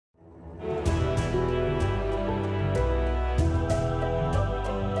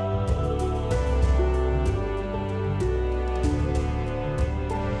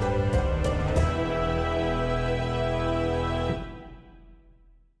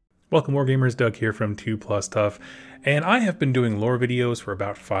Welcome Wargamers, Doug here from 2 Plus Stuff, and I have been doing lore videos for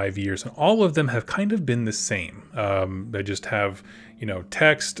about 5 years, and all of them have kind of been the same. They just have,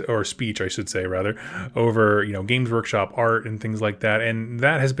 text or speech, I should say, rather, over, Games Workshop art and things like that, and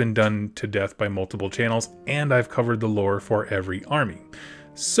that has been done to death by multiple channels, and I've covered the lore for every army.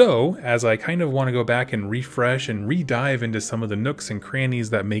 So, as I kind of want to go back and refresh and re-dive into some of the nooks and crannies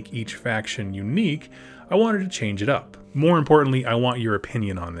that make each faction unique, I wanted to change it up. More importantly, I want your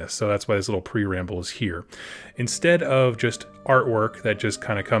opinion on this, so that's why this little pre-ramble is here. Instead of just artwork that just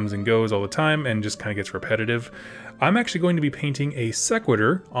kind of comes and goes all the time and just kind of gets repetitive, I'm actually going to be painting a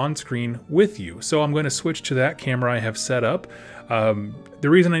sequitur on screen with you. So I'm going to switch to that camera I have set up. The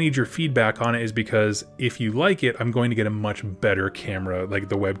reason I need your feedback on it is because if you like it, I'm going to get a much better camera, like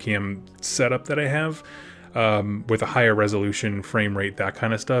the webcam setup that I have, with a higher resolution, frame rate, that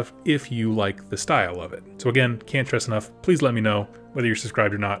kind of stuff, if you like the style of it. So again, can't stress enough, please let me know whether you're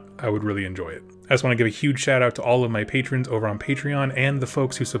subscribed or not. I would really enjoy it. I just want to give a huge shout out to all of my patrons over on Patreon and the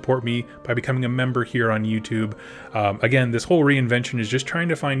folks who support me by becoming a member here on YouTube. Again, this whole reinvention is just trying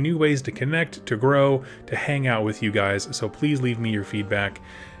to find new ways to connect, to grow, to hang out with you guys, so please leave me your feedback.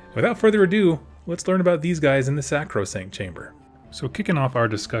 Without further ado, let's learn about these guys in the Sacrosanct Chamber. So kicking off our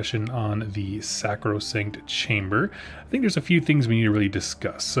discussion on the Sacrosanct Chamber, I think there's a few things we need to really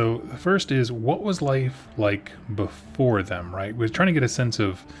discuss. So the first is, what was life like before them, right? We're trying to get a sense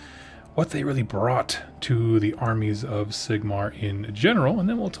of what they really brought to the armies of Sigmar in general, and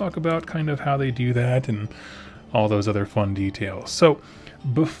then we'll talk about kind of how they do that and all those other fun details. So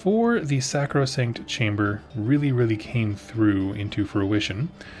before the Sacrosanct Chamber really came through into fruition,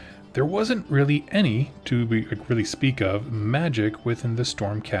 there wasn't really any, to really speak of, magic within the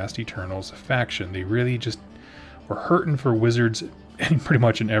Stormcast Eternals faction. They really just were hurting for wizards pretty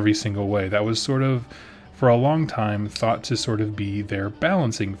much in every single way. That was sort of, for a long time, thought to sort of be their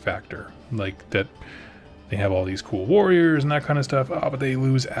balancing factor. Like that they have all these cool warriors and that kind of stuff, but they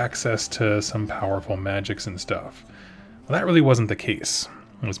lose access to some powerful magics and stuff. Well, that really wasn't the case,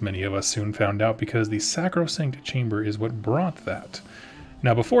 as many of us soon found out, because the Sacrosanct Chamber is what brought that.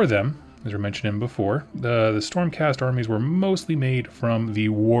 Now before them, as we mentioned before, the Stormcast armies were mostly made from the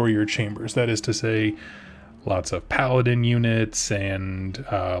warrior chambers. That is to say, lots of paladin units and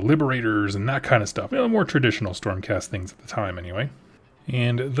liberators and that kind of stuff. More traditional Stormcast things at the time anyway.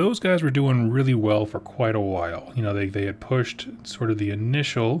 And those guys were doing really well for quite a while. They had pushed sort of the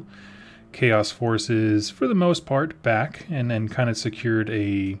initial Chaos forces, for the most part, back, and then kind of secured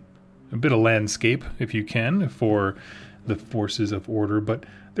a bit of landscape, if you can, for the forces of order. But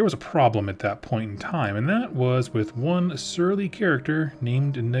there was a problem at that point in time, and that was with one surly character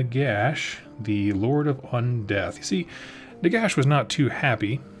named Nagash, the Lord of Undeath. You see, Nagash was not too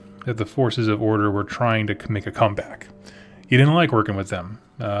happy that the forces of order were trying to make a comeback. He didn't like working with them.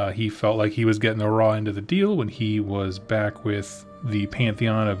 He felt like he was getting the raw end of the deal when he was back with the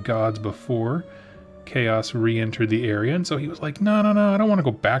pantheon of gods before Chaos re-entered the area, and so he was like, no, I don't want to go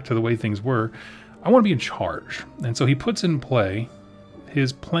back to the way things were. I want to be in charge. And so he puts in play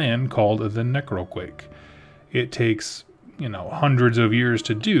his plan called the Necroquake. It takes, hundreds of years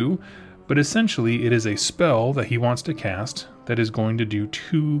to do, but essentially it is a spell that he wants to cast that is going to do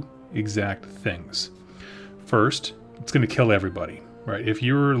two exact things. First, it's going to kill everybody, right? If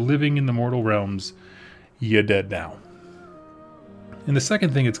you're living in the mortal realms, you're dead now. And the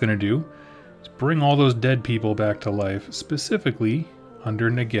second thing it's going to do is bring all those dead people back to life, specifically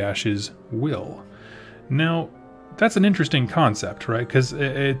under Nagash's will. Now, that's an interesting concept, right? Because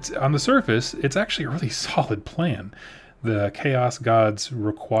it's on the surface, it's actually a really solid plan. The Chaos Gods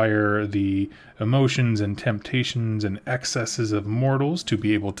require the emotions and temptations and excesses of mortals to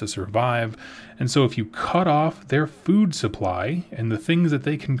be able to survive. And so if you cut off their food supply and the things that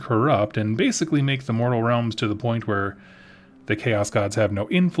they can corrupt and basically make the mortal realms to the point where the Chaos Gods have no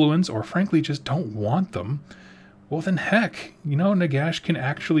influence or frankly just don't want them, well then heck, Nagash can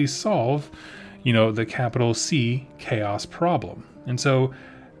actually solve the capital C chaos problem. And so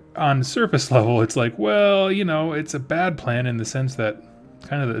on surface level, it's like, well, it's a bad plan in the sense that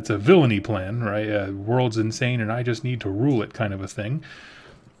it's a villainy plan, right? World's insane and I just need to rule it kind of a thing.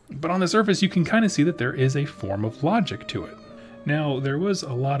 But on the surface, you can kind of see that there is a form of logic to it. Now, there was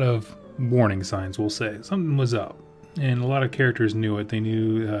a lot of warning signs, we'll say. Something was up. And a lot of characters knew it. They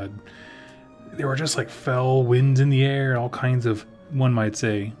knew there were just like fell winds in the air, all kinds of, one might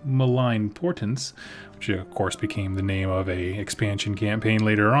say, malign portents, which of course became the name of a expansion campaign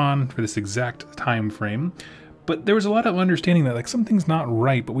later on for this exact time frame. But there was a lot of understanding that something's not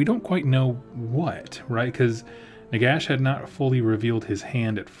right, but we don't quite know what, right? Because Nagash had not fully revealed his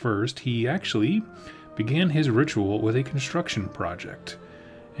hand at first. He actually began his ritual with a construction project.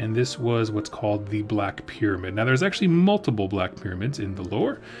 and this was what's called the Black Pyramid. Now, there's actually multiple Black Pyramids in the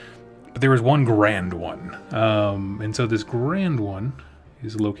lore, but there was one grand one. And so this grand one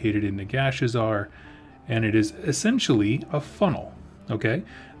is located in Nagashazar, and it is essentially a funnel, okay?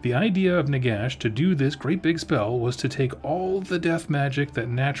 The idea of Nagash to do this great big spell was to take all the death magic that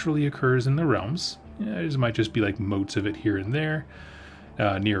naturally occurs in the realms, there might just be like motes of it here and there,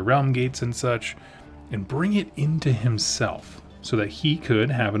 near realm gates and such, and bring it into himself so that he could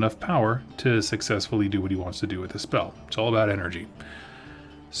have enough power to successfully do what he wants to do with the spell. It's all about energy.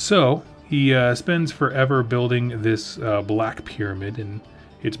 So he spends forever building this Black Pyramid, and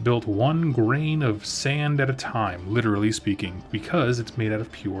it's built one grain of sand at a time, literally speaking, because it's made out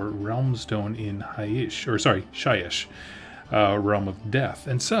of pure realm stone in Shyish, realm of death.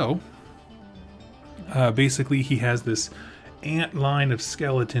 And so, basically, he has this ant line of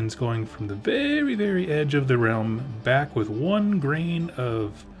skeletons going from the very, very edge of the realm back with one grain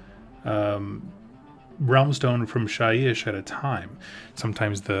of realm stone from Shyish at a time.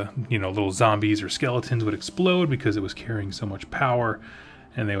 Sometimes the little zombies or skeletons would explode because it was carrying so much power,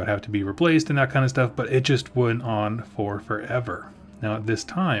 and they would have to be replaced and that kind of stuff, but it just went on for forever. Now at this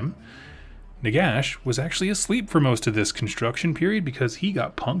time, Nagash was actually asleep for most of this construction period because he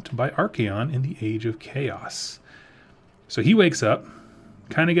got punked by Archaon in the Age of Chaos. So he wakes up,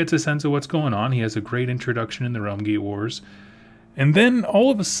 kind of gets a sense of what's going on. He has a great introduction in the Realm Gate Wars, and then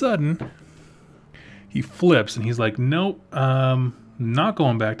all of a sudden, he flips and he's like, nope, not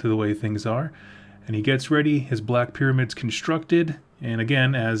going back to the way things are. And he gets ready, his Black Pyramid's constructed, and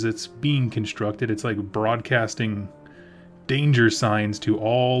again, as it's being constructed, it's like broadcasting danger signs to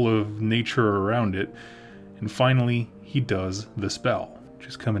all of nature around it. And finally, he does the spell.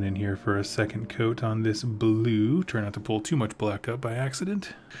 Just coming in here for a second coat on this blue. Try not to pull too much black up by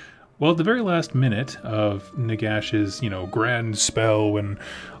accident. Well, at the very last minute of Nagash's, grand spell, when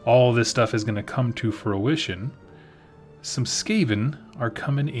all this stuff is going to come to fruition, some Skaven are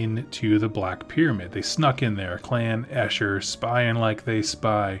coming into the Black Pyramid. They snuck in there, Clan Escher, spying like they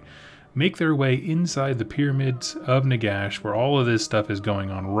spy, make their way inside the pyramids of Nagash, where all of this stuff is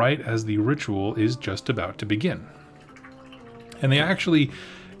going on right as the ritual is just about to begin. And they actually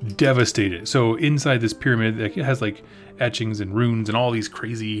devastate it. So inside this pyramid, it has like etchings and runes and all these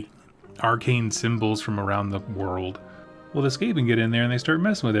crazy arcane symbols from around the world. Well, the Skaven get in there and they start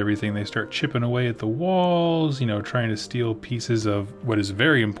messing with everything. They start chipping away at the walls, trying to steal pieces of what is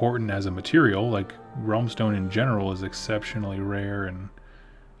very important as a material. Like, realmstone in general is exceptionally rare and,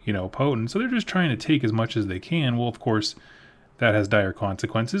 potent. So they're just trying to take as much as they can. Well, of course, that has dire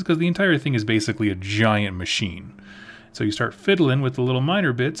consequences because the entire thing is basically a giant machine. So you start fiddling with the little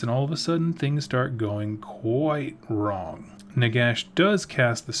minor bits and all of a sudden things start going quite wrong. Nagash does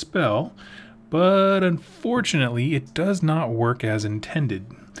cast the spell, but unfortunately, it does not work as intended.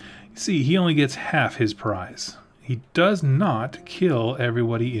 See, he only gets half his prize. He does not kill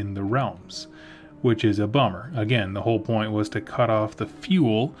everybody in the realms, which is a bummer. Again, the whole point was to cut off the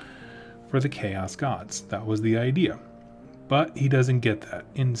fuel for the Chaos Gods. That was the idea. But he doesn't get that.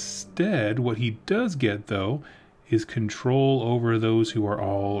 Instead, what he does get, though, is control over those who are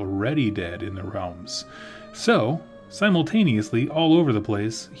already dead in the realms. So, simultaneously, all over the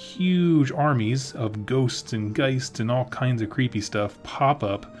place, huge armies of ghosts and geists and all kinds of creepy stuff pop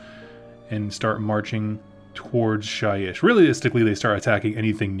up and start marching towards Shyish. Realistically, they start attacking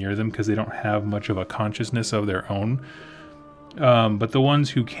anything near them because they don't have much of a consciousness of their own. But the ones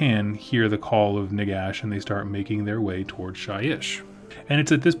who can hear the call of Nagash and they start making their way towards Shyish. And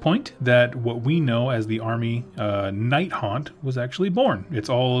it's at this point that what we know as the army Night Haunt was actually born. It's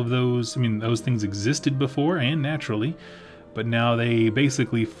all of those, those things existed before and naturally, but now they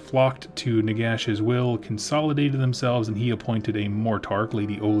basically flocked to Nagash's will, consolidated themselves, and he appointed a Mortarch,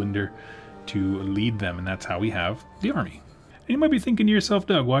 Lady Olander, to lead them, and that's how we have the army. And you might be thinking to yourself,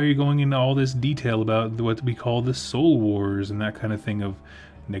 Doug, why are you going into all this detail about what we call the Soul Wars and that kind of thing of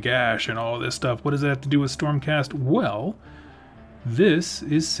Nagash and all this stuff? What does that have to do with Stormcast? Well, this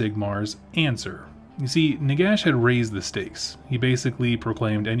is Sigmar's answer. You see, Nagash had raised the stakes. He basically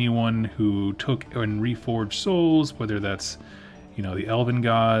proclaimed anyone who took and reforged souls, whether that's, the elven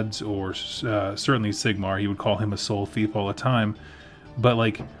gods or certainly Sigmar, he would call him a soul thief all the time,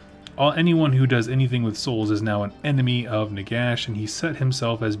 but anyone who does anything with souls is now an enemy of Nagash, and he set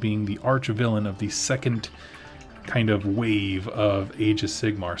himself as being the arch villain of the second kind of wave of Age of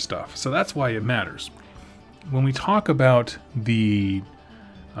Sigmar stuff. So that's why it matters. When we talk about the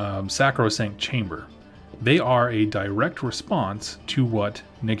Sacrosanct Chamber, they are a direct response to what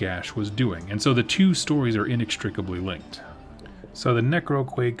Nagash was doing. And so the two stories are inextricably linked. So the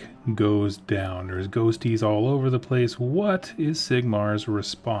Necroquake goes down. There's ghosties all over the place. What is Sigmar's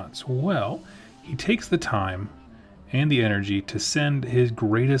response? Well, he takes the time and the energy to send his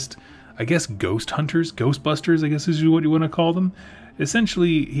greatest, I guess, ghost hunters, ghostbusters, I guess is what you want to call them.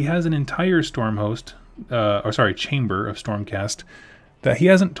 Essentially, he has an entire chamber of Stormcast that he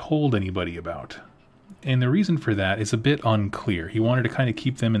hasn't told anybody about. And the reason for that is a bit unclear. He wanted to kind of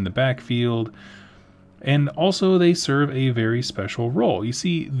keep them in the backfield. And also they serve a very special role. You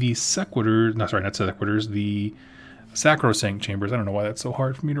see, the the Sacrosanct chambers, I don't know why that's so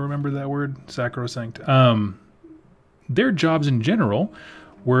hard for me to remember that word, Sacrosanct. Their jobs in general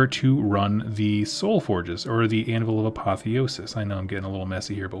were to run the Soul Forges, or the Anvil of Apotheosis. I know I'm getting a little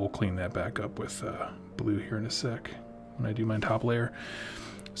messy here, but we'll clean that back up with blue here in a sec when I do my top layer.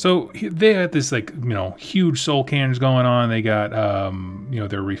 So they had this, like, huge soul cannons going on. They got,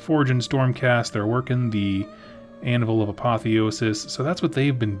 they're reforging Stormcast. They're working the Anvil of Apotheosis. So that's what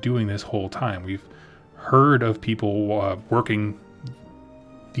they've been doing this whole time. We've heard of people working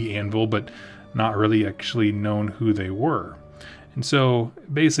the Anvil, but not really actually known who they were. And so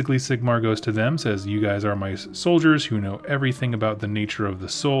basically Sigmar goes to them, says, you guys are my soldiers who know everything about the nature of the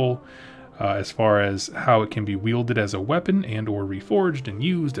soul. As far as how it can be wielded as a weapon and or reforged and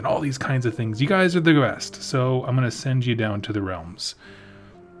used and all these kinds of things. You guys are the best, so I'm going to send you down to the realms.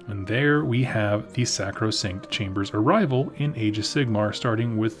 And there we have the Sacrosanct Chamber's arrival in Age of Sigmar,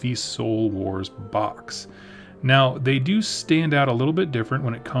 starting with the Soul Wars box. Now, they do stand out a little bit different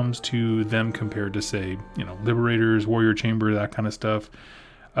when it comes to them compared to, say, Liberators, Warrior Chamber, that kind of stuff.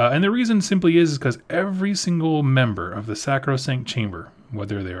 And the reason simply is because every single member of the Sacrosanct Chamber,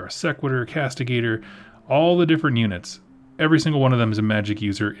 whether they're a Sequitur, Castigator, all the different units, every single one of them is a magic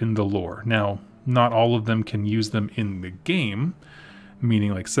user in the lore. Now, not all of them can use them in the game,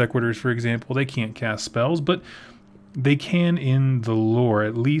 meaning like Sequiturs, for example, they can't cast spells, but they can in the lore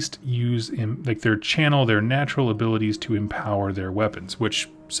at least use channel their natural abilities to empower their weapons, which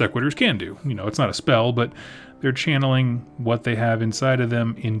Sequiturs can do. It's not a spell, but they're channeling what they have inside of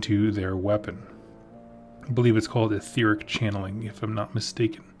them into their weapon. I believe it's called etheric channeling, if I'm not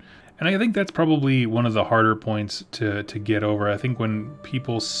mistaken. And I think that's probably one of the harder points to get over. I think when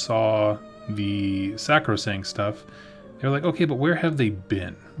people saw the Sacrosanct stuff, they're like, okay, but where have they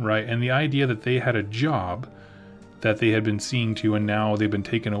been, right? And the idea that they had a job that they had been seeing to and now they've been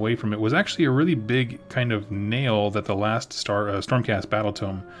taken away from it was actually a really big kind of nail that the last Stormcast Battle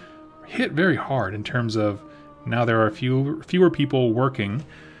Tome hit very hard in terms of now there are fewer people working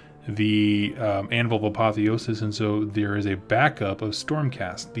the Anvil of Apotheosis, and so there is a backup of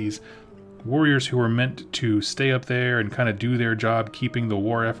Stormcast. These warriors who were meant to stay up there and kind of do their job keeping the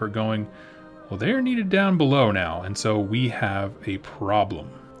war effort going, well, they're needed down below now, and so we have a problem.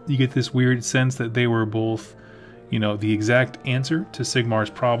 You get this weird sense that they were both, the exact answer to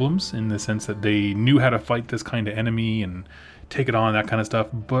Sigmar's problems, in the sense that they knew how to fight this kind of enemy and take it on, that kind of stuff,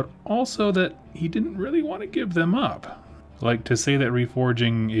 but also that he didn't really want to give them up. Like, to say that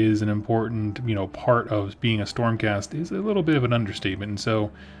reforging is an important, part of being a Stormcast is a little bit of an understatement. And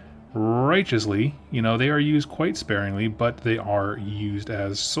so, righteously, they are used quite sparingly, but they are used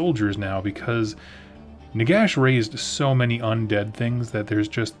as soldiers now because Nagash raised so many undead things that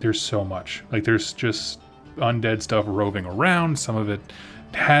there's so much. Like, there's just undead stuff roving around. Some of it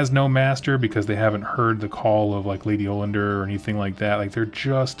has no master because they haven't heard the call of, like, Lady Olander or anything like that. Like, they're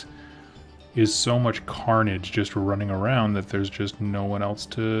just is so much carnage just running around that there's just no one else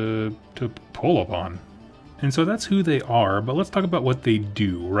to pull upon. And so that's who they are, but let's talk about what they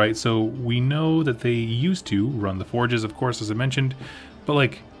do, right? So we know that they used to run the forges, of course, as I mentioned, but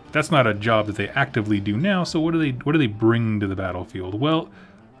like that's not a job that they actively do now. So what do they bring to the battlefield? Well,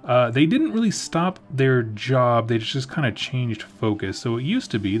 they didn't really stop their job, they just kind of changed focus. So it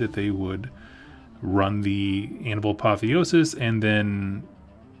used to be that they would run the Anvil Apotheosis and then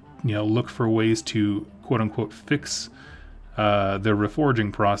look for ways to quote-unquote fix the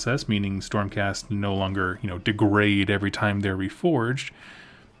reforging process, meaning Stormcast no longer, degrade every time they're reforged.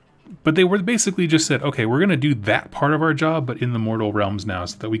 But they were basically just said, okay, we're going to do that part of our job, but in the mortal realms now,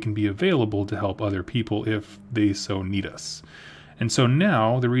 so that we can be available to help other people if they so need us. And so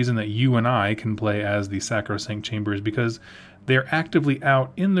now, the reason that you and I can play as the Sacrosanct Chamber is because they're actively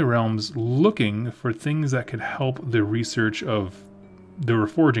out in the realms looking for things that could help the research of the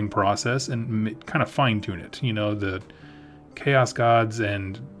reforging process and kind of fine-tune it. The Chaos Gods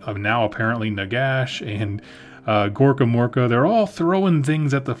and now apparently Nagash and Gorka Morka, they're all throwing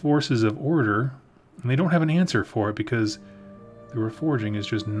things at the forces of order, and they don't have an answer for it because the reforging is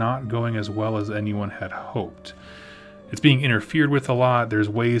just not going as well as anyone had hoped. it's being interfered with a lot. There's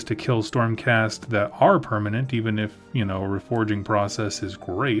ways to kill Stormcast that are permanent, even if, you know, a reforging process is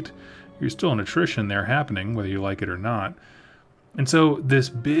great. You're still an attrition there happening, whether you like it or not. And so this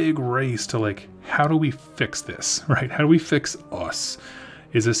big race to like, how do we fix this, right? How do we fix us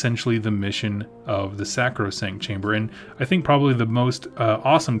is essentially the mission of the Sacrosanct Chamber. And I think probably the most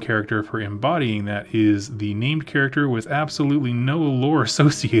awesome character for embodying that is the named character with absolutely no lore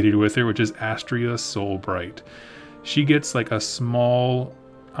associated with her, which is Astria Soulbright. She gets like a small,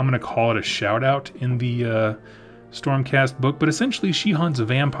 I'm going to call it a shout out in the Stormcast book, but essentially she hunts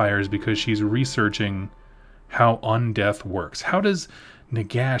vampires because she's researching how undeath works. How does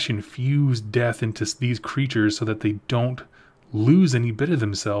Nagash infuse death into these creatures so that they don't lose any bit of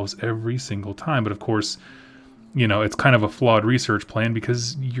themselves every single time? But of course, you know, it's kind of a flawed research plan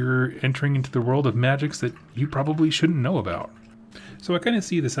because you're entering into the world of magics that you probably shouldn't know about. So I kind of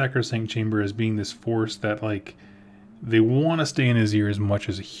see the Sacrosanct Chamber as being this force that, like, they want to stay in his ear as much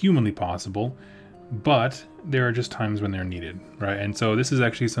as humanly possible, but there are just times when they're needed, right? And so this is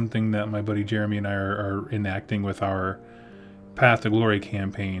actually something that my buddy Jeremy and I are enacting with our Path to Glory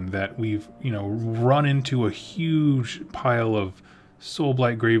campaign, that we've, you know, run into a huge pile of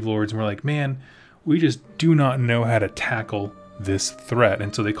Soulblight Gravelords, and we're like, man, we just do not know how to tackle this threat.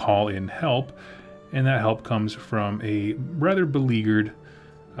 And so they call in help, and that help comes from a rather beleaguered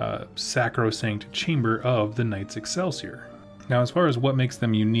Sacrosanct Chamber of the Knights Excelsior. Now, as far as what makes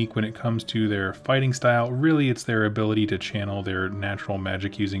them unique when it comes to their fighting style, really it's their ability to channel their natural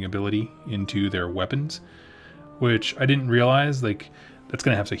magic using ability into their weapons, which I didn't realize, like, that's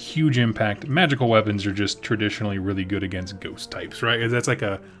going to have a huge impact. Magical weapons are just traditionally really good against ghost types, right? That's like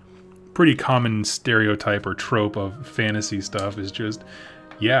a pretty common stereotype or trope of fantasy stuff, is just,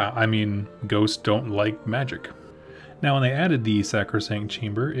 yeah, I mean, ghosts don't like magic. Now, when they added the Sacrosanct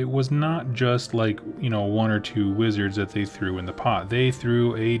Chamber, it was not just like, you know, one or two wizards that they threw in the pot. They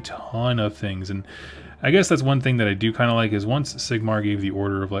threw a ton of things, and I guess that's one thing that I do kind of like, is once Sigmar gave the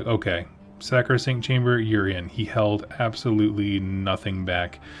order of like, okay, Sacrosanct Chamber, you're in. He held absolutely nothing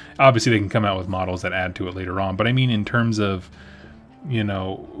back. Obviously, they can come out with models that add to it later on, but I mean, in terms of, you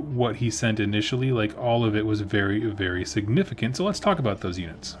know, what he sent initially, like, all of it was very, very significant. So let's talk about those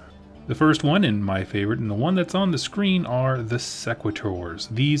units. The first one, and my favorite, and the one that's on the screen, are the Sequitors.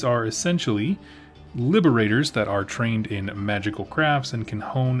 These are essentially liberators that are trained in magical crafts and can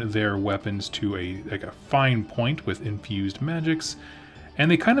hone their weapons to a fine point with infused magics. And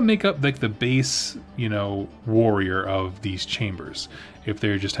they kind of make up like the base, you know, warrior of these chambers. If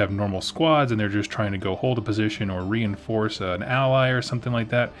they just have normal squads and they're just trying to go hold a position or reinforce an ally or something like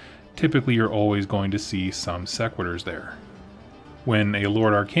that, typically you're always going to see some Sequitors there. When a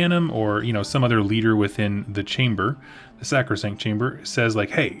Lord Arcanum or, you know, some other leader within the chamber, the Sacrosanct Chamber, says like,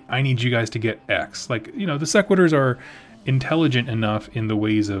 hey, I need you guys to get X. Like, you know, the Sequitors are intelligent enough in the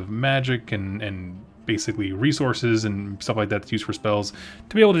ways of magic and basically resources and stuff like that that's used for spells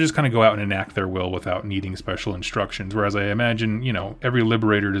to be able to just kind of go out and enact their will without needing special instructions. Whereas I imagine, you know, every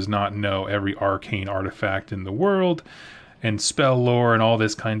liberator does not know every arcane artifact in the world and spell lore and all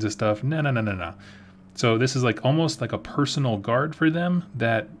this kinds of stuff. No. So this is like almost like a personal guard for them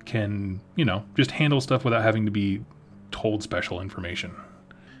that can, you know, just handle stuff without having to be told special information.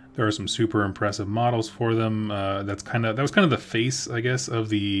 There are some super impressive models for them. That was kind of the face, I guess, of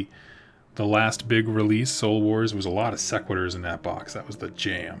the last big release, Soul Wars. Was a lot of Sequitors in that box. That was the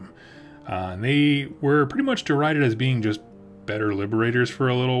jam. And they were pretty much derided as being just better liberators for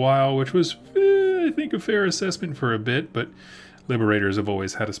a little while, which was, I think, a fair assessment for a bit, but liberators have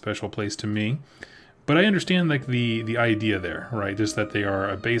always had a special place to me. But I understand like the idea there, right? Just that they are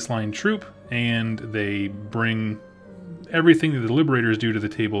a baseline troop and they bring everything that the liberators do to the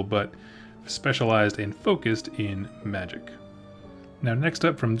table, but specialized and focused in magic. Now, next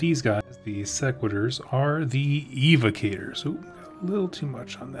up from these guys, the Sequitors, are the Evocators. Ooh, got a little too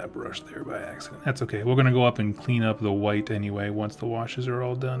much on that brush there by accident. That's okay. We're going to go up and clean up the white anyway once the washes are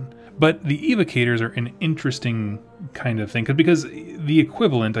all done. But the Evocators are an interesting kind of thing, because the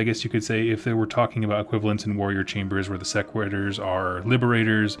equivalent, I guess you could say, if they were talking about equivalents in warrior chambers where the Sequitors are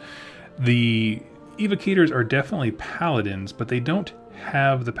liberators, the Evocators are definitely paladins, but they don't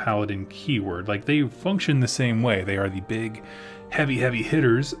have the paladin keyword. Like, they function the same way. They are the big, heavy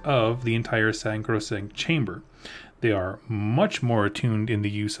hitters of the entire Sacrosanct Chamber. They are much more attuned in the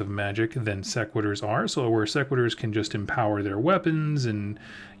use of magic than Sequitors are, so where Sequitors can just empower their weapons and,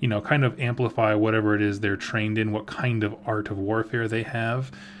 you know, kind of amplify whatever it is they're trained in, what kind of art of warfare they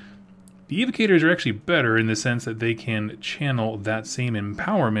have. The evocators are actually better in the sense that they can channel that same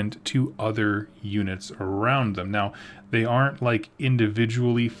empowerment to other units around them. Now, they aren't like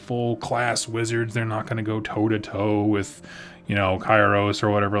individually full class wizards. They're not going to go toe to toe with, you know, Kairos or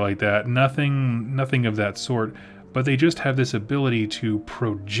whatever like that. Nothing of that sort. But they just have this ability to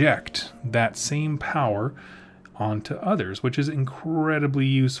project that same power onto others, which is incredibly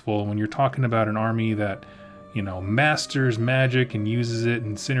useful when you're talking about an army that, you know, masters magic and uses it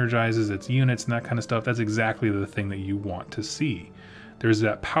and synergizes its units and that kind of stuff. That's exactly the thing that you want to see. There's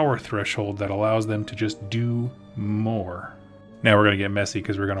that power threshold that allows them to just do more. Now we're going to get messy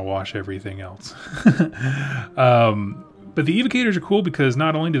because we're going to wash everything else. But the evocators are cool because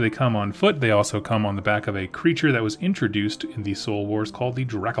not only do they come on foot, they also come on the back of a creature that was introduced in the Soul Wars called the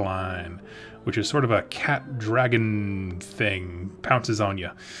Dracoline, which is sort of a cat dragon thing, pounces on you.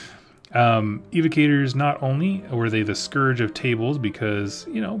 Evocators, not only were they the scourge of tables because,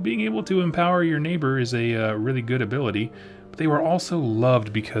 you know, being able to empower your neighbor is a really good ability, but they were also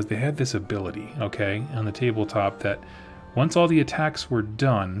loved because they had this ability, okay, on the tabletop that once all the attacks were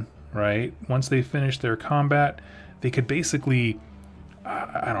done, right, once they finished their combat, they could basically,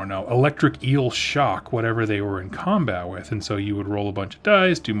 I don't know, electric eel shock whatever they were in combat with. And so you would roll a bunch of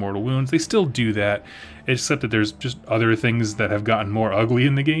dice, do mortal wounds. They still do that, except that there's just other things that have gotten more ugly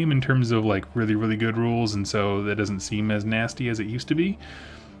in the game in terms of like really, really good rules. And so that doesn't seem as nasty as it used to be.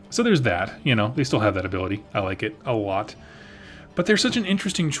 So there's that, you know, they still have that ability. I like it a lot. But they're such an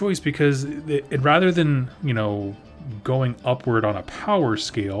interesting choice because rather than, you know, going upward on a power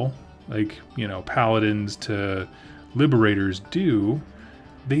scale, like, you know, paladins to liberators do,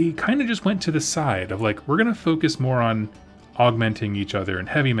 they kind of just went to the side of like, we're going to focus more on augmenting each other and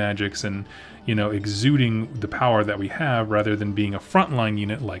heavy magics and, you know, exuding the power that we have rather than being a frontline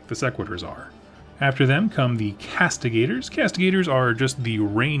unit like the Sequitors are. After them come the Castigators. Castigators are just the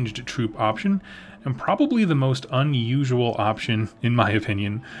ranged troop option and probably the most unusual option, in my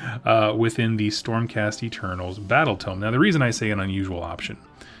opinion, within the Stormcast Eternals battle tome. Now, the reason I say an unusual option,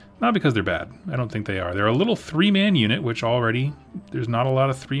 not because they're bad. I don't think they are. They're a little three-man unit, which already, there's not a lot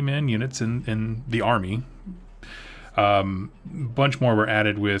of three-man units in the army. Bunch more were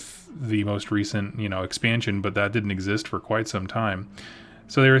added with the most recent, you know, expansion, but that didn't exist for quite some time.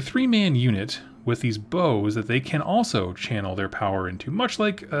 So they're a three-man unit with these bows that they can also channel their power into, much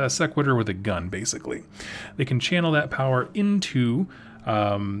like a Sequitur with a gun, basically. They can channel that power into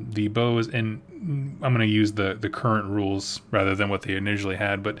the bows, and I'm going to use the current rules rather than what they initially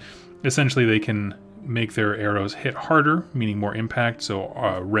had, but essentially they can make their arrows hit harder, meaning more impact, so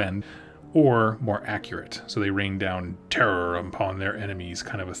rend, or more accurate, so they rain down terror upon their enemies,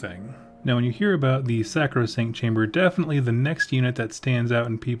 kind of a thing. Now, when you hear about the Sacrosanct Chamber, definitely the next unit that stands out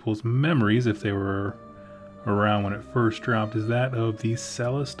in people's memories, if they were around when it first dropped, is that of the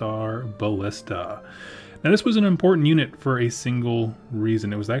Celestar Ballista. Now, this was an important unit for a single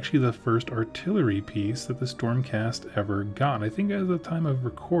reason. It was actually the first artillery piece that the Stormcast ever got. I think at the time of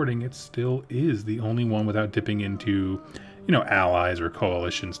recording, it still is the only one without dipping into, you know, allies or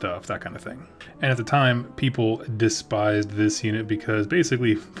coalition stuff, that kind of thing. And at the time, people despised this unit because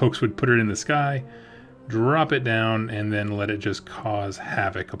basically folks would put it in the sky, drop it down, and then let it just cause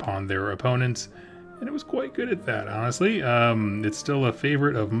havoc upon their opponents. And it was quite good at that, honestly. It's still a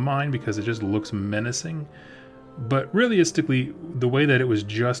favorite of mine because it just looks menacing. But realistically, the way that it was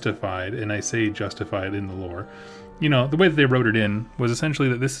justified, and I say justified in the lore, you know, the way that they wrote it in was essentially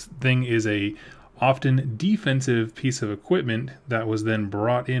that this thing is a often defensive piece of equipment that was then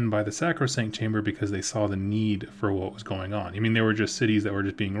brought in by the Sacrosanct Chamber because they saw the need for what was going on. I mean, there were just cities that were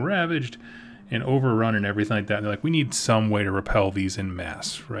just being ravaged and overrun and everything like that. And they're like, we need some way to repel these in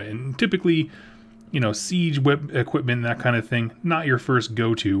mass, right? And typically, you know, siege equipment, that kind of thing, not your first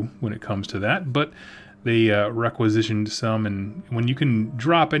go-to when it comes to that, but they requisitioned some, and when you can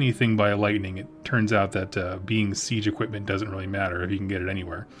drop anything by lightning, it turns out that being siege equipment doesn't really matter if you can get it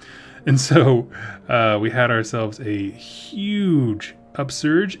anywhere. And so we had ourselves a huge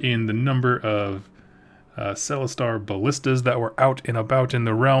upsurge in the number of Celestar Ballistas that were out and about in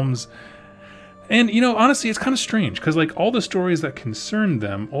the realms. And, you know, honestly, it's kind of strange, because, like, all the stories that concern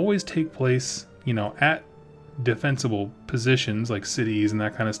them always take place, you know, at defensible positions, like cities and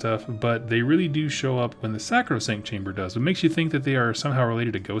that kind of stuff, but they really do show up when the Sacrosanct Chamber does. It makes you think that they are somehow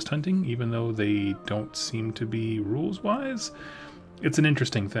related to ghost hunting, even though they don't seem to be rules-wise. It's an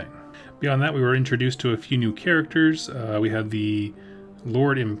interesting thing. Beyond that, we were introduced to a few new characters. We had the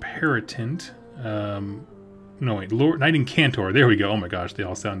Lord Imperatant, no wait, Knight Incantor. There we go. Oh my gosh, they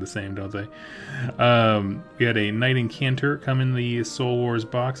all sound the same, don't they? We had a Knight Incantor come in the Soul Wars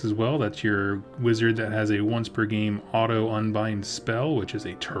box as well. That's your wizard that has a once per game auto unbind spell, which is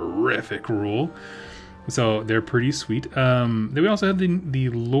a terrific rule. So they're pretty sweet. Then we also had the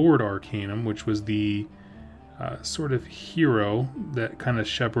Lord Arcanum, which was the sort of hero that kind of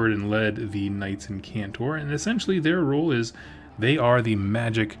shepherded and led the Knights Incantor. And essentially their role is they are the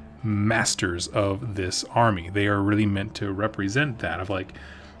magic masters of this army. They are really meant to represent that, of like,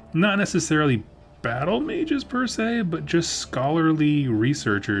 not necessarily battle mages per se, but just scholarly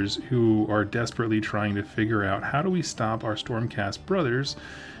researchers who are desperately trying to figure out how do we stop our Stormcast brothers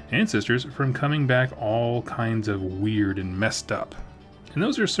and sisters from coming back all kinds of weird and messed up. And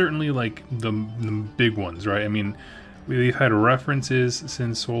those are certainly like the big ones, right? I mean, we've had references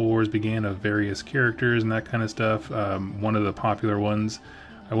since Soul Wars began of various characters and that kind of stuff. One of the popular ones,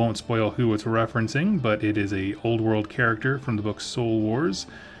 I won't spoil who it's referencing, but it is a old world character from the book Soul Wars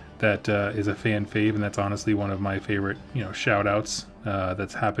that is a fan fave, and that's honestly one of my favorite, shout outs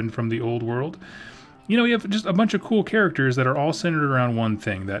that's happened from the old world. We have just a bunch of cool characters that are all centered around one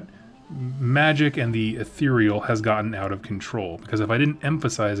thing, that magic and the ethereal has gotten out of control. Because if I didn't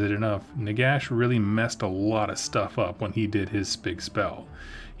emphasize it enough, Nagash really messed a lot of stuff up when he did his big spell.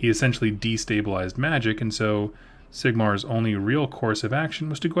 He essentially destabilized magic, and so Sigmar's only real course of action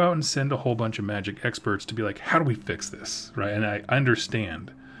was to go out and send a whole bunch of magic experts to be like, how do we fix this, right? And I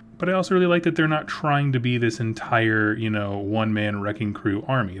understand. But I also really like that they're not trying to be this entire, one-man wrecking crew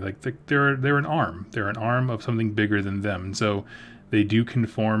army. Like, they're an arm. They're an arm of something bigger than them. And so they do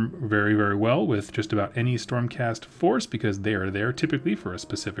conform very, very well with just about any Stormcast force, because they are there typically for a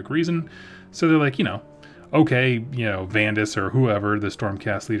specific reason. So they're like, okay, Vandus or whoever the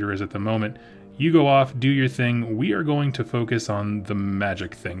Stormcast leader is at the moment, you go off, do your thing. We are going to focus on the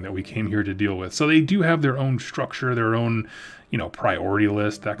magic thing that we came here to deal with. So they do have their own structure, their own, priority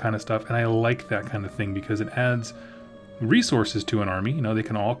list, that kind of stuff. And I like that kind of thing because it adds resources to an army. They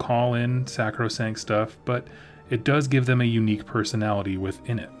can all call in Sacrosanct stuff, but it does give them a unique personality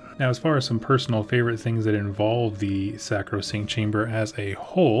within it. Now, as far as some personal favorite things that involve the Sacrosanct Chamber as a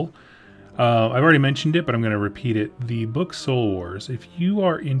whole, I've already mentioned it, but I'm going to repeat it. The book Soul Wars, if you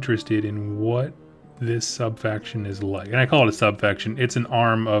are interested in what this subfaction is like, and I call it a subfaction, it's an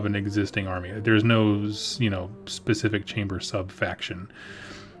arm of an existing army. There's no, specific chamber subfaction.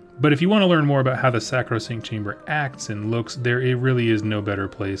 But if you want to learn more about how the Sacrosanct Chamber acts and looks, it really is no better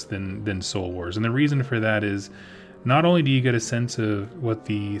place than Soul Wars. And the reason for that is, not only do you get a sense of what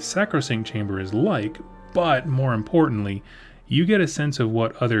the Sacrosanct Chamber is like, but more importantly, you get a sense of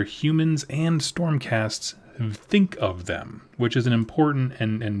what other humans and Stormcasts think of them, which is an important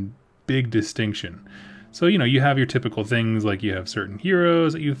and big distinction. So, you have your typical things, like you have certain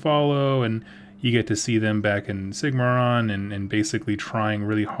heroes that you follow, and you get to see them back in Sigmar and basically trying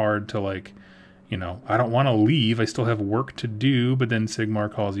really hard to, like, I don't want to leave, I still have work to do, but then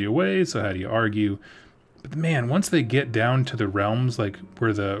Sigmar calls you away, so how do you argue? But man, once they get down to the realms, like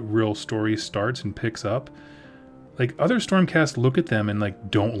where the real story starts and picks up, like, other Stormcasts look at them and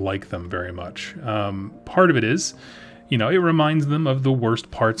like don't like them very much. Part of it is, it reminds them of the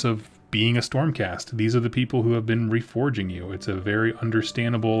worst parts of being a Stormcast. These are the people who have been reforging you. It's a very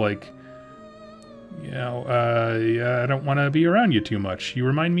understandable, like, I don't want to be around you too much. You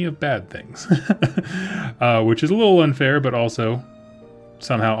remind me of bad things, which is a little unfair, but also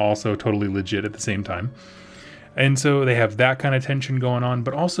somehow also totally legit at the same time. And so they have that kind of tension going on,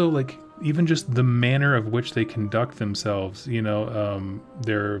 but also, like, even just the manner of which they conduct themselves,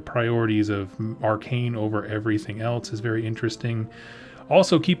 their priorities of arcane over everything else is very interesting.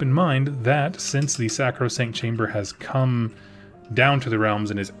 Also, keep in mind that since the Sacrosanct Chamber has come down to the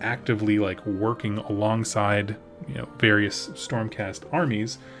realms and is actively, like, working alongside, various Stormcast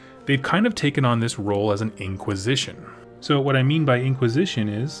armies, they've kind of taken on this role as an Inquisition. So what I mean by Inquisition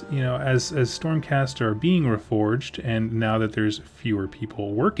is, as Stormcast are being reforged, and now that there's fewer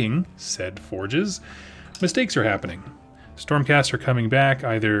people working said forges, mistakes are happening. Stormcast are coming back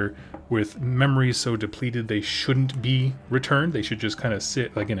either with memories so depleted they shouldn't be returned. They should just kind of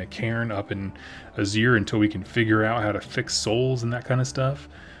sit like in a cairn up in Azir until we can figure out how to fix souls and that kind of stuff.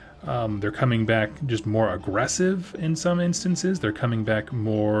 They're coming back just more aggressive in some instances. They're coming back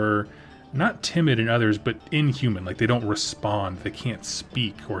more, not timid in others, but inhuman. Like, they don't respond, they can't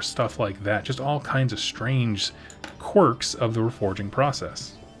speak, or stuff like that. Just all kinds of strange quirks of the reforging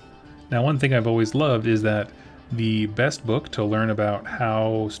process. Now, one thing I've always loved is that the best book to learn about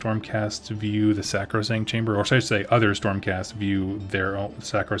how Stormcasts view the Sacrosanct Chamber, or should I say other Stormcasts view their own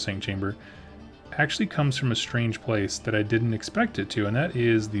Sacrosanct Chamber, actually comes from a strange place that I didn't expect it to, and that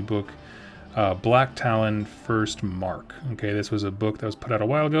is the book Black Talon First Mark. Okay, this was a book that was put out a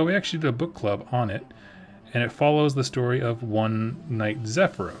while ago. We actually did a book club on it, and it follows the story of one Knight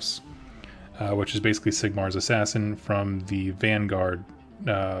Zephyros, which is basically Sigmar's assassin from the Vanguard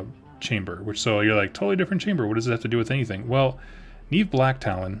chamber. Which, so you're like, totally different chamber. What does it have to do with anything? Well, Neve Black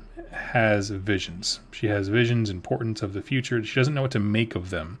Talon has visions. She has visions and portents of the future. She doesn't know what to make of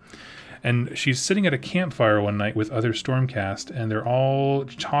them. And she's sitting at a campfire one night with other Stormcast, and they're all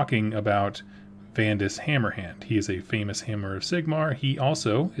talking about Vandus Hammerhand. He is a famous hammer of Sigmar. He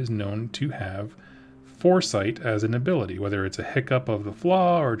also is known to have foresight as an ability, whether it's a hiccup of the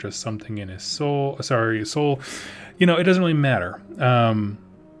flaw or just something in his soul. You know, it doesn't really matter.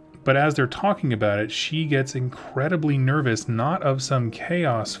 But as they're talking about it, she gets incredibly nervous, not of some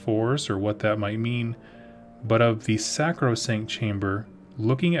chaos force or what that might mean, but of the Sacrosanct chamber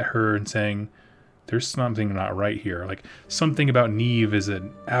looking at her and saying, there's something not right here. Like, something about Neve is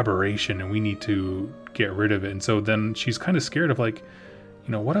an aberration and we need to get rid of it. And so then she's kind of scared of, like,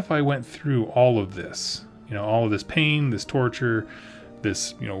 you know, what if I went through all of this? You know, all of this pain, this torture,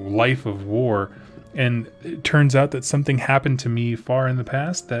 this, you know, life of war. And it turns out that something happened to me far in the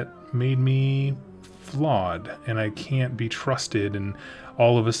past that made me flawed and I can't be trusted. And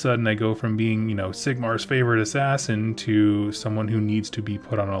all of a sudden I go from being, you know, Sigmar's favorite assassin to someone who needs to be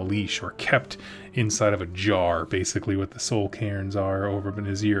put on a leash or kept inside of a jar, basically what the soul cairns are over in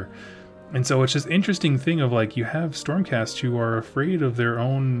his ear. And so it's just interesting thing of, like, you have Stormcast who are afraid of their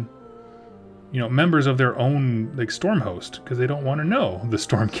own, you know, members of their own, like, Stormhost, because they don't want to know the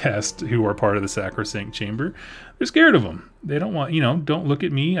Stormcast who are part of the Sacrosanct chamber. They're scared of them. They don't want, you know, don't look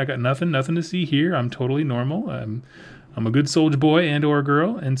at me. I got nothing to see here. I'm totally normal. I'm a good soldier boy and or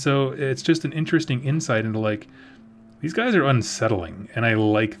girl. And so it's just an interesting insight into, like, these guys are unsettling. And I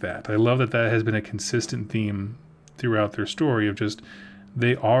like that. I love that that has been a consistent theme throughout their story of just,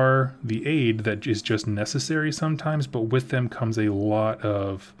 they are the aid that is just necessary sometimes, but with them comes a lot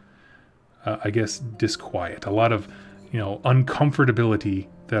of, I guess, disquiet, a lot of, you know, uncomfortability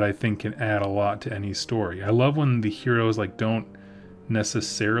that I think can add a lot to any story. I love when the heroes, like, don't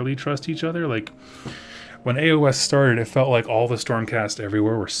necessarily trust each other. Like, when AOS started, it felt like all the Stormcast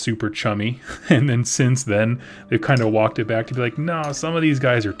everywhere were super chummy. And then since then, they've kind of walked it back to be like, no, some of these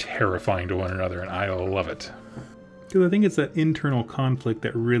guys are terrifying to one another, and I love it. Because I think it's that internal conflict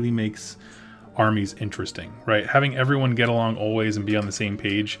that really makes armies interesting, right? Having everyone get along always and be on the same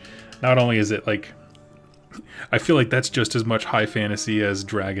page. Not only is it, like, I feel like that's just as much high fantasy as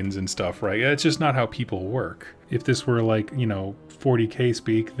dragons and stuff, right? It's just not how people work. If this were, like, you know, 40k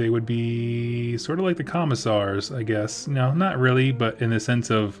speak, they would be sort of like the commissars, I guess. No, not really, but in the sense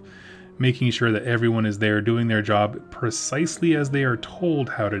of making sure that everyone is there doing their job precisely as they are told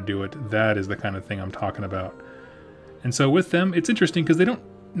how to do it. That is the kind of thing I'm talking about. And so with them, it's interesting because they don't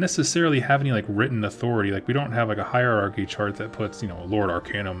necessarily have any, like, written authority. Like, we don't have, like, a hierarchy chart that puts, you know, Lord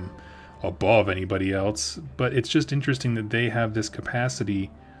Arcanum above anybody else, but it's just interesting that they have this capacity.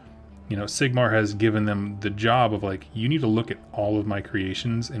 You know, Sigmar has given them the job of, like, you need to look at all of my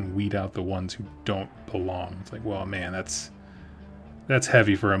creations and weed out the ones who don't belong. It's like, well, man, that's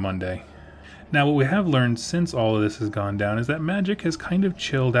heavy for a Monday. Now, what we have learned since all of this has gone down is that magic has kind of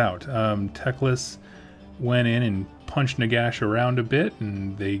chilled out. Teclis went in and punched Nagash around a bit,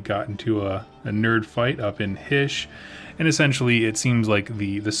 and they got into a nerd fight up in Hish. And essentially, it seems like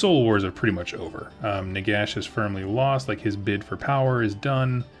the Soul Wars are pretty much over. Nagash is firmly lost, like his bid for power is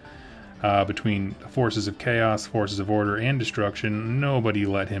done. Between forces of chaos, forces of order, and destruction, nobody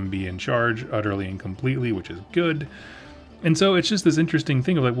let him be in charge utterly and completely, which is good. And so it's just this interesting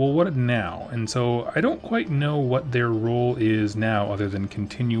thing of, like, well, what now? And so I don't quite know what their role is now, other than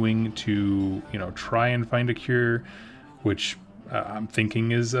continuing to, you know, try and find a cure, which I'm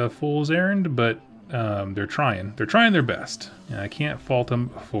thinking is a fool's errand, but they're trying. They're trying their best, and I can't fault them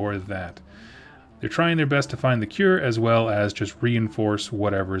for that. They're trying their best to find the cure, as well as just reinforce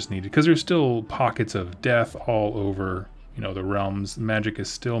whatever is needed, because there's still pockets of death all over, you know, the realms. Magic is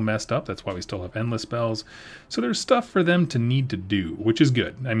still messed up. That's why we still have endless spells. So there's stuff for them to need to do, which is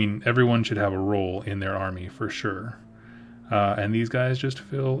good. I mean, everyone should have a role in their army for sure. And these guys just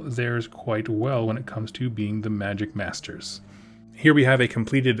fill theirs quite well when it comes to being the magic masters. Here we have a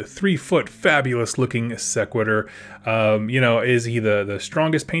completed 3-foot, fabulous-looking Sequitur. You know, is he the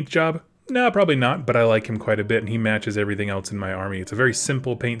strongest paint job? No, probably not, but I like him quite a bit, and he matches everything else in my army. It's a very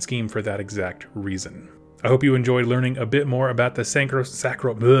simple paint scheme for that exact reason. I hope you enjoyed learning a bit more about the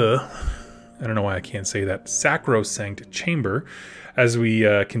I don't know why I can't say that. Sacrosanct chamber. as we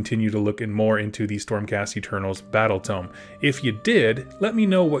continue to look more into the Stormcast Eternals Battle Tome. If you did, let me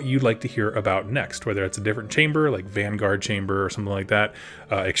know what you'd like to hear about next, whether it's a different chamber, like Vanguard Chamber or something like that.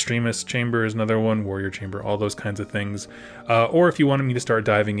 Extremist Chamber is another one, Warrior Chamber, all those kinds of things. Or if you wanted me to start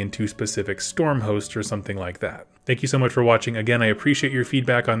diving into specific Storm hosts or something like that. Thank you so much for watching. Again, I appreciate your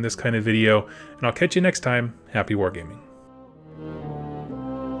feedback on this kind of video, and I'll catch you next time. Happy wargaming.